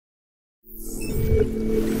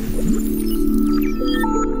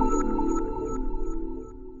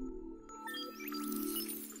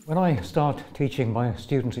When I start teaching my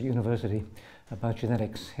students at university about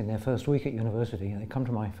genetics in their first week at university, they come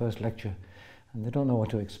to my first lecture and they don't know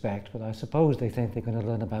what to expect, but I suppose they think they're going to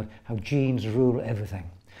learn about how genes rule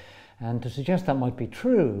everything. And to suggest that might be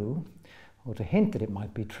true, or to hint that it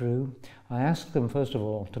might be true, I ask them first of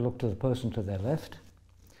all to look to the person to their left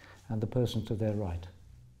and the person to their right.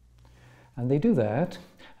 And they do that,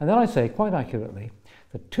 and then I say quite accurately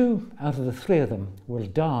that 2 out of the 3 of them will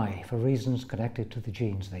die for reasons connected to the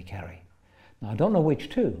genes they carry. Now, I don't know which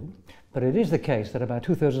 2, but it is the case that about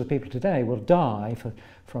 2/3 of the people today will die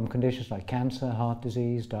from conditions like cancer, heart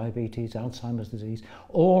disease, diabetes, Alzheimer's disease,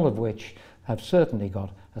 all of which have certainly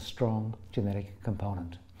got a strong genetic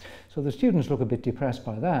component. So the students look a bit depressed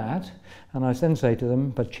by that, and I then say to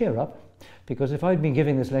them, but cheer up, because if I'd been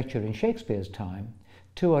giving this lecture in Shakespeare's time,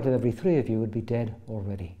 2 out of every 3 of you would be dead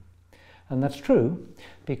already. And that's true,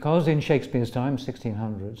 because in Shakespeare's time,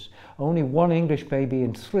 1600s, only 1 English baby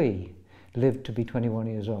in 3 lived to be 21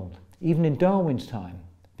 years old. Even in Darwin's time,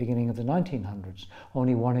 beginning of the 1900s,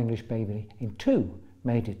 only 1 English baby in 2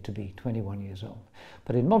 made it to be 21 years old.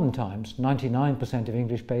 But in modern times, 99% of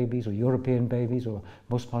English babies or European babies or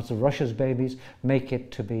most parts of Russia's babies make it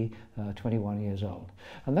to be 21 years old.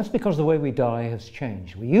 And that's because the way we die has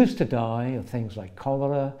changed. We used to die of things like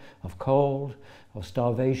cholera, of cold, of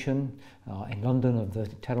starvation, in London of the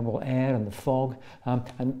terrible air and the fog,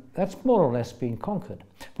 and that's more or less been conquered.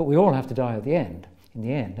 But we all have to die at the end, in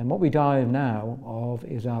the end, and what we die now of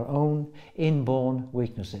is our own inborn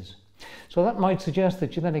weaknesses. So that might suggest that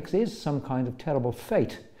genetics is some kind of terrible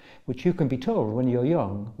fate, which you can be told when you're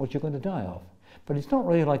young what you're going to die of. But it's not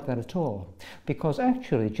really like that at all, because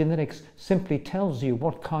actually genetics simply tells you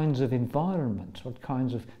what kinds of environment, what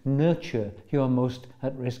kinds of nurture you're most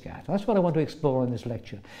at risk at. That's what I want to explore in this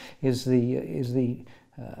lecture, is the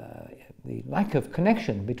lack of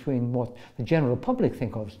connection between what the general public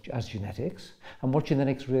think of as genetics and what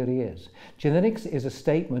genetics really is. Genetics is a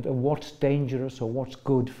statement of what's dangerous or what's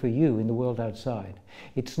good for you in the world outside.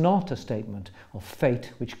 It's not a statement of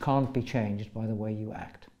fate which can't be changed by the way you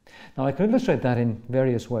act. Now, I can illustrate that in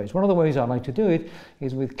various ways. One of the ways I like to do it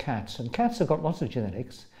is with cats, and cats have got lots of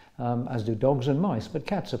genetics, as do dogs and mice, but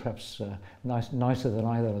cats are perhaps nicer than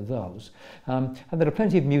either of those. And there are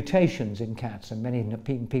plenty of mutations in cats, and many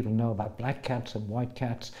people know about black cats and white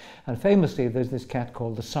cats, and famously there's this cat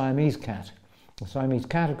called the Siamese cat. The Siamese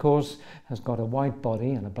cat, of course, has got a white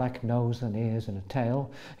body and a black nose and ears and a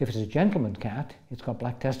tail. If it's a gentleman cat, it's got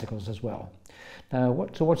black testicles as well. Now,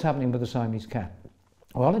 so what's happening with the Siamese cat?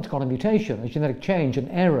 Well, it's got a mutation, a genetic change, an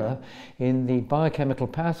error in the biochemical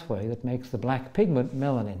pathway that makes the black pigment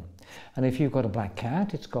melanin. And if you've got a black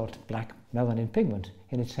cat, it's got black melanin pigment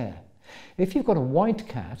in its hair. If you've got a white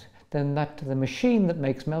cat, then the machine that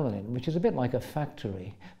makes melanin, which is a bit like a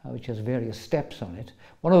factory, which has various steps on it,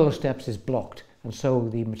 one of those steps is blocked. And so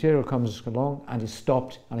the material comes along and is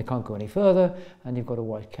stopped and it can't go any further, and you've got a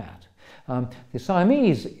white cat. The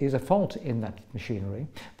Siamese is a fault in that machinery,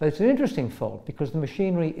 but it's an interesting fault because the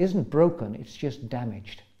machinery isn't broken, it's just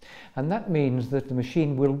damaged. And that means that the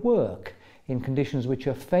machine will work in conditions which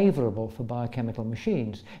are favourable for biochemical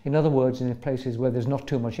machines. In other words, in places where there's not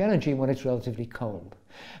too much energy when it's relatively cold.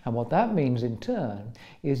 And what that means in turn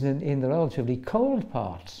is in the relatively cold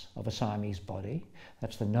parts of a Siamese body,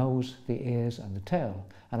 that's the nose, the ears and the tail,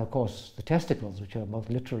 and of course the testicles, which are both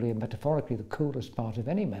literally and metaphorically the coolest part of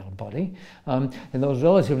any male body. In those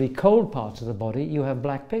relatively cold parts of the body you have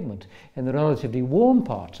black pigment. In the relatively warm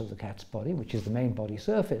parts of the cat's body, which is the main body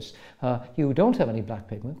surface, you don't have any black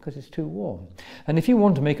pigment because it's too warm. And if you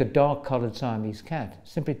want to make a dark coloured Siamese cat,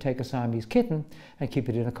 simply take a Siamese kitten and keep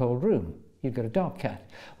it in a cold room. You'd get a dark cat.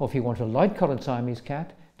 Or if you want a light coloured Siamese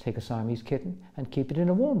cat, take a Siamese kitten and keep it in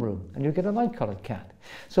a warm room and you'll get a light coloured cat.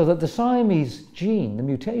 So that the Siamese gene, the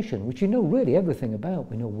mutation, which you know really everything about,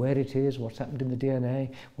 we know where it is, what's happened in the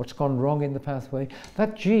DNA, what's gone wrong in the pathway,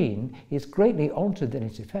 that gene is greatly altered in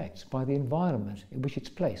its effects by the environment in which it's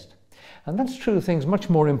placed. And that's true of things much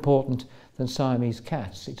more important than Siamese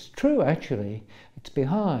cats. It's true actually, it's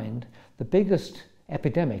behind the biggest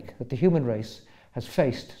epidemic that the human race has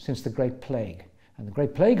faced since the Great Plague. And the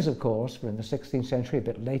Great Plagues, of course, were in the 16th century, a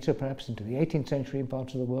bit later perhaps into the 18th century in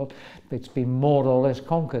parts of the world. It's been more or less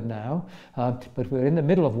conquered now, but we're in the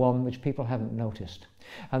middle of one which people haven't noticed.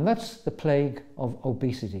 And that's the plague of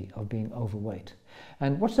obesity, of being overweight.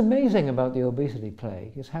 And what's amazing about the obesity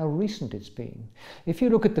plague is how recent it's been. If you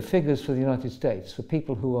look at the figures for the United States, for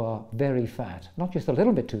people who are very fat, not just a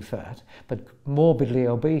little bit too fat, but morbidly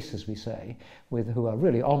obese, as we say, who are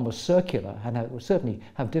really almost circular and certainly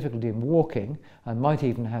have difficulty in walking and might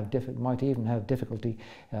even have difficulty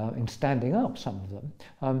in standing up, some of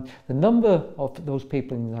them, the number of those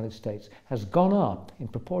people in the United States has gone up in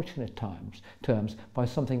proportionate terms by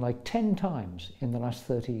something like 10 times in the last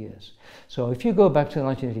 30 years. So if you go back to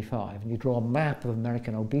 1985 and you draw a map of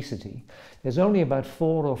American obesity, there's only about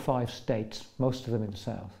 4 or 5 states, most of them in the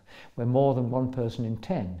South, where more than 1 person in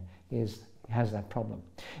 10 has that problem.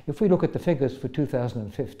 If we look at the figures for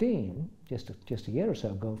 2015, just a year or so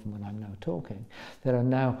ago from when I'm now talking, there are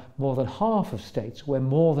now more than half of states where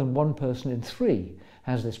more than 1 person in 3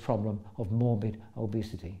 has this problem of morbid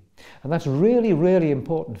obesity. And that's really, really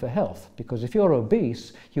important for health, because if you're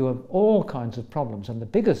obese, you have all kinds of problems. And the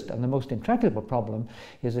biggest and the most intractable problem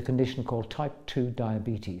is a condition called type 2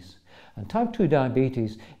 diabetes. And type 2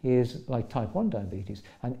 diabetes is like type 1 diabetes,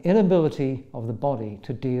 an inability of the body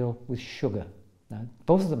to deal with sugar. Now,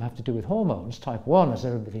 both of them have to do with hormones. Type 1, as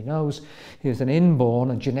everybody knows, is an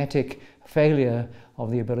inborn and genetic failure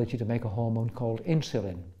of the ability to make a hormone called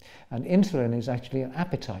insulin. And insulin is actually an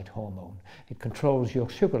appetite hormone. It controls your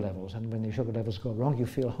sugar levels, and when your sugar levels go wrong, you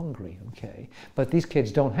feel hungry, okay? But these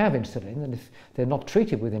kids don't have insulin, and if they're not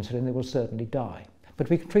treated with insulin, they will certainly die. But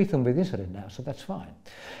we can treat them with insulin now, so that's fine.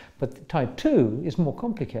 But type 2 is more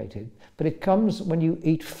complicated, but it comes when you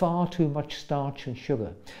eat far too much starch and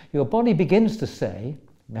sugar. Your body begins to say,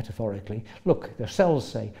 metaphorically, look, the cells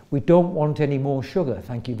say, we don't want any more sugar,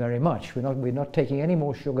 thank you very much. We're not taking any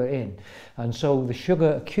more sugar in. And so the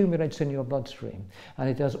sugar accumulates in your bloodstream, and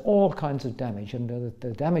it does all kinds of damage, and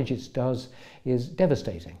the damage it does is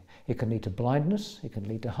devastating. It can lead to blindness, it can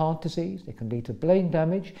lead to heart disease, it can lead to brain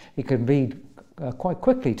damage, it can lead quite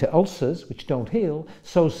quickly to ulcers which don't heal,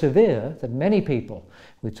 so severe that many people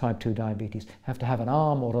with type 2 diabetes have to have an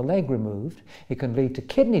arm or a leg removed. It can lead to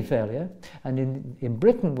kidney failure, and in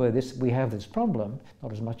Britain, where we have this problem,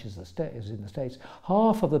 not as much as in the States,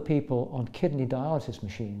 half of the people on kidney dialysis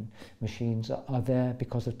machines are there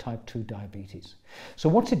because of type 2 diabetes. So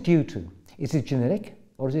what's it due to? Is it genetic?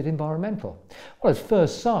 Or is it environmental? Well, at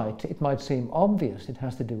first sight, it might seem obvious it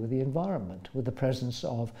has to do with the environment, with the presence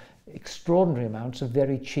of extraordinary amounts of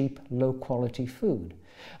very cheap, low-quality food.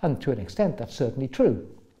 And to an extent, that's certainly true.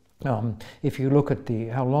 If you look at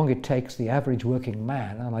how long it takes the average working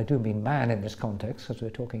man, and I do mean man in this context, because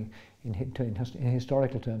we're talking in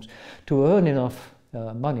historical terms, to earn enough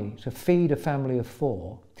money to feed a family of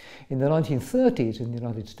 4, in the 1930s in the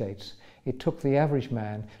United States, it took the average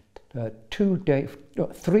man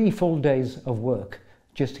 3 full days of work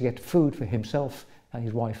just to get food for himself and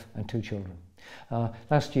his wife and 2 children.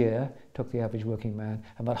 Last year, it took the average working man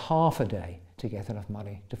about half a day to get enough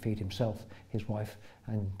money to feed himself, his wife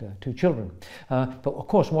and 2 children. But of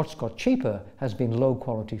course, what's got cheaper has been low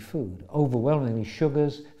quality food, overwhelmingly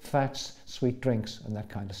sugars, fats, sweet drinks and that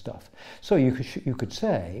kind of stuff. So you could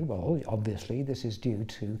say, well, obviously this is due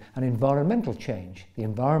to an environmental change. The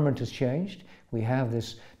environment has changed. We have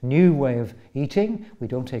this new way of eating. We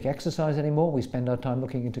don't take exercise anymore. We spend our time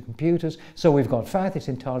looking into computers. So we've got fat. It's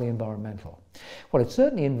entirely environmental. Well, it's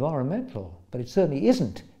certainly environmental, but it certainly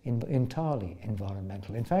isn't entirely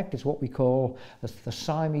environmental. In fact, it's what we call the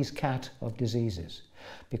Siamese cat of diseases.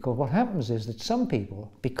 Because what happens is that some people,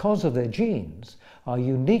 because of their genes, are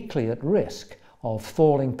uniquely at risk of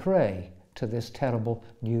falling prey to this terrible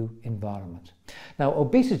new environment. Now,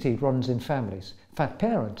 obesity runs in families. Fat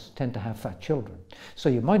parents tend to have fat children. So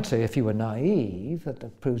you might say, if you were naive,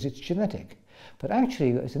 that proves it's genetic. But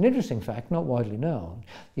actually, it's an interesting fact, not widely known,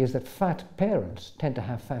 is that fat parents tend to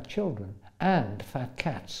have fat children and fat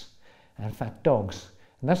cats and fat dogs.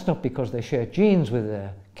 And that's not because they share genes with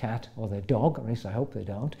their cat or their dog, or at least I hope they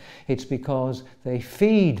don't. It's because they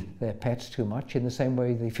feed their pets too much in the same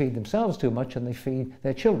way they feed themselves too much and they feed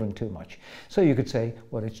their children too much. So you could say,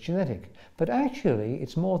 well, it's genetic. But actually,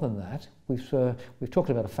 it's more than that. We've talked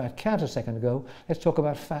about a fat cat a second ago. Let's talk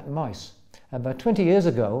about fat mice. About 20 years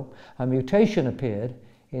ago, a mutation appeared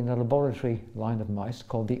in a laboratory line of mice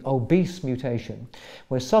called the obese mutation,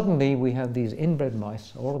 where suddenly we have these inbred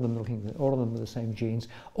mice, all of them with the same genes,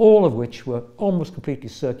 all of which were almost completely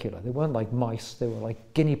circular. They weren't like mice, they were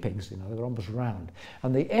like guinea pigs, they were almost round.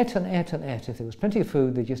 And they ate and ate and ate. If there was plenty of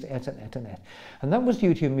food, they just ate and ate and ate. And that was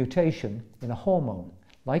due to a mutation in a hormone,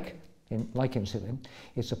 like insulin.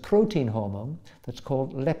 It's a protein hormone that's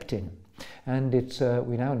called leptin. And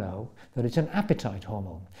we now know that it's an appetite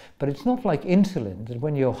hormone. But it's not like insulin, that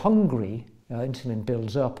when you're hungry, insulin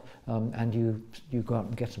builds up and you go out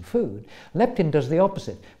and get some food. Leptin does the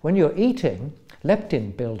opposite. When you're eating,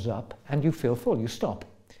 leptin builds up and you feel full, you stop.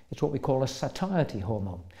 It's what we call a satiety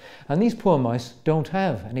hormone. And these poor mice don't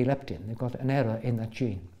have any leptin. They've got an error in that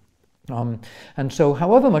gene. And so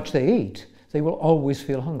however much they eat, they will always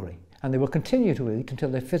feel hungry. And they will continue to eat until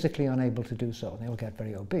they're physically unable to do so. They will get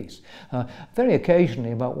very obese. Very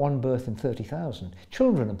occasionally, about 1 birth in 30,000,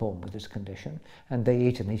 children are born with this condition, and they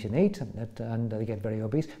eat and eat and eat, and they get very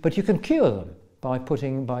obese. But you can cure them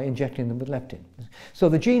by injecting them with leptin. So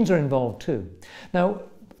the genes are involved too. Now,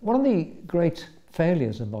 one of the great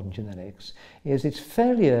failures of modern genetics is its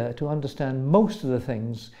failure to understand most of the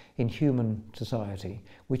things in human society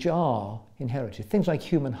which are inherited. Things like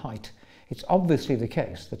human height. It's obviously the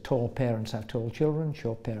case that tall parents have tall children,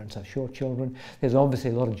 short parents have short children. There's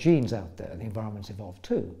obviously a lot of genes out there. The environment's evolved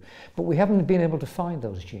too. But we haven't been able to find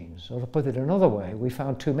those genes. Or to put it another way, we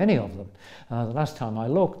found too many of them. The last time I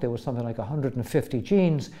looked, there was something like 150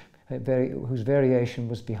 genes whose variation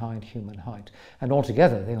was behind human height. And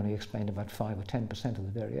altogether, they only explained about 5 or 10% of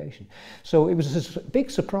the variation. So it was a big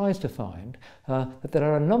surprise to find that there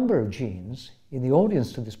are a number of genes in the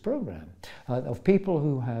audience to this program of people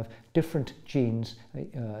who have different genes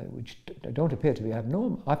which don't appear to be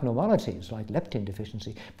abnormalities like leptin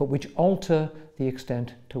deficiency, but which alter the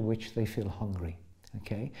extent to which they feel hungry.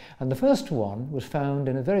 Okay? And the first one was found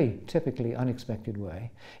in a very typically unexpected way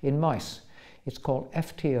in mice. It's called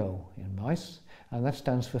FTO in mice, and that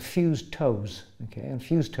stands for fused toes. Okay? And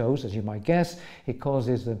fused toes, as you might guess, it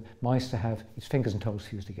causes the mice to have its fingers and toes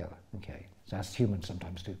fused together. Okay? As humans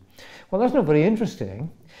sometimes do. Well, that's not very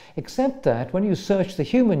interesting, except that when you search the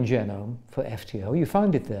human genome for FTO, you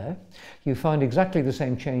find it there. You find exactly the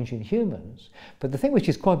same change in humans. But the thing which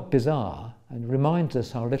is quite bizarre and reminds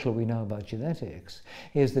us how little we know about genetics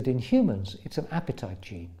is that in humans, it's an appetite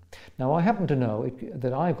gene. Now, I happen to know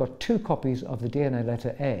that I've got 2 copies of the DNA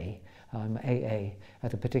letter A, AA,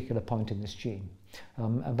 at a particular point in this gene.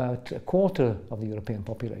 About a quarter of the European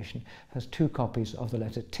population has 2 copies of the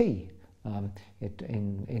letter T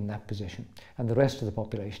in that position. And the rest of the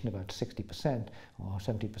population, about 60% or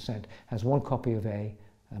 70%, has 1 copy of A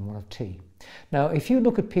and 1 of T. Now, if you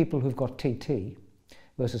look at people who've got TT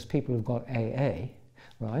versus people who've got AA,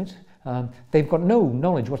 right, they've got no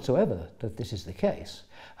knowledge whatsoever that this is the case.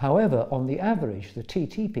 However, on the average, the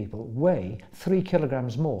TT people weigh 3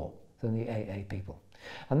 kilograms more than the AA people.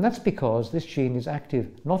 And that's because this gene is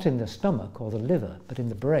active not in the stomach or the liver, but in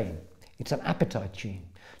the brain. It's an appetite gene.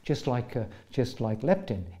 Just like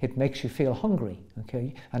leptin, it makes you feel hungry,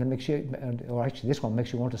 okay? And it makes you, or actually this one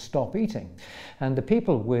makes you want to stop eating. And the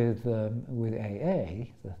people with AA,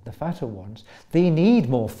 the fatter ones, they need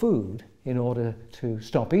more food in order to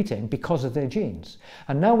stop eating because of their genes.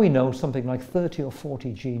 And now we know something like 30 or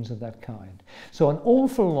 40 genes of that kind. So an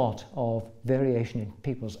awful lot of variation in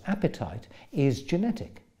people's appetite is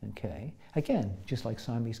genetic. Okay, again, just like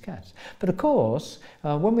Siamese cats. But of course,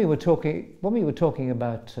 when we were talking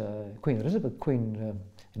about Queen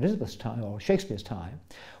Elizabeth's time, or Shakespeare's time,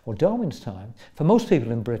 or Darwin's time, for most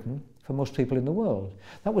people in Britain, for most people in the world,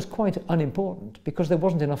 that was quite unimportant because there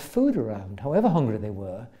wasn't enough food around, however hungry they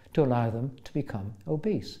were, to allow them to become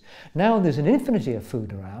obese. Now there's an infinity of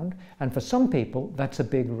food around, and for some people that's a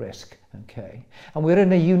big risk. Okay, and we're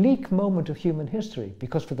in a unique moment of human history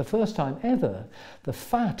because for the first time ever, the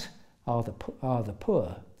fat are the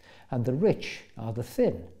poor, and the rich are the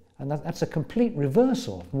thin. And that's a complete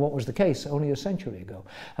reversal from what was the case only a century ago.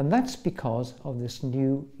 And that's because of this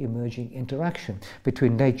new emerging interaction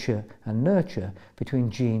between nature and nurture,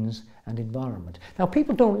 between genes and environment. Now,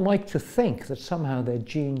 people don't like to think that somehow their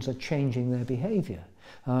genes are changing their behavior.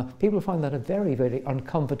 People find that a very, very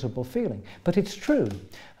uncomfortable feeling. But it's true.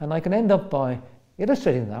 And I can end up by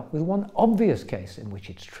illustrating that with one obvious case in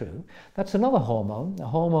which it's true. That's another hormone, a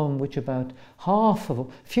hormone which about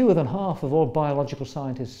fewer than half of all biological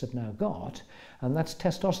scientists have now got, and that's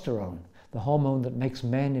testosterone, the hormone that makes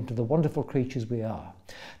men into the wonderful creatures we are.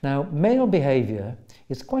 Now, male behavior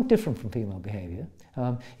is quite different from female behavior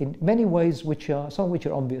in many ways, some of which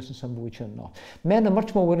are obvious and some of which are not. Men are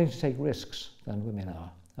much more willing to take risks than women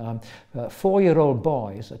are. 4-year-old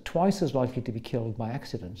boys are twice as likely to be killed by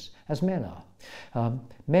accidents as men are.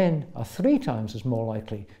 Men are 3 times as more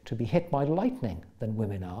likely to be hit by lightning than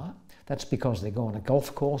women are. That's because they go on a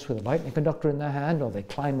golf course with a lightning conductor in their hand, or they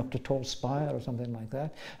climb up to a tall spire or something like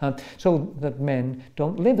that. So that men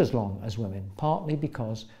don't live as long as women, partly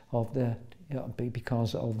because of their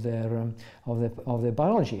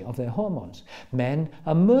biology, of their hormones. Men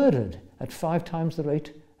are murdered at 5 times the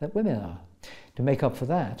rate that women are. To make up for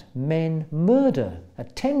that, men murder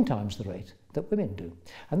at 10 times the rate that women do.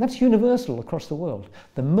 And that's universal across the world.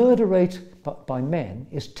 The murder rate by men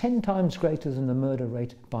is 10 times greater than the murder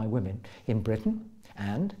rate by women in Britain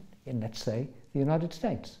and in, let's say, the United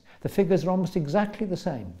States. The figures are almost exactly the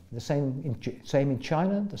same. The same in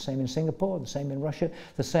China, the same in Singapore, the same in Russia,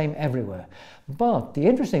 the same everywhere. But the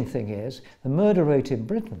interesting thing is the murder rate in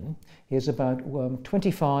Britain is about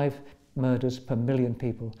 25 murders per million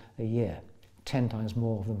people a year. 10 times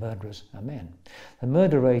more of the murderers are men. The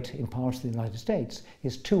murder rate in parts of the United States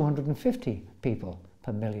is 250 people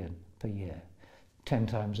per million per year. 10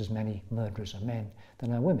 times as many murderers are men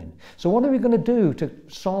than are women. So what are we going to do to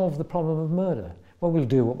solve the problem of murder? Well, we'll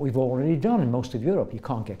do what we've already done in most of Europe. You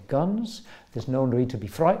can't get guns. There's no need to be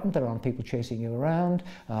frightened. There aren't people chasing you around.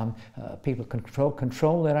 People can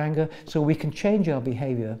control their anger. So we can change our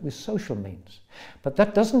behavior with social means. But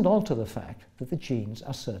that doesn't alter the fact that the genes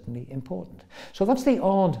are certainly important. So that's the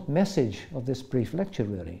odd message of this brief lecture,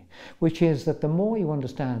 really, which is that the more you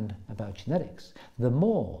understand about genetics, the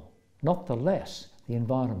more, not the less, the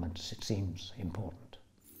environment seems important.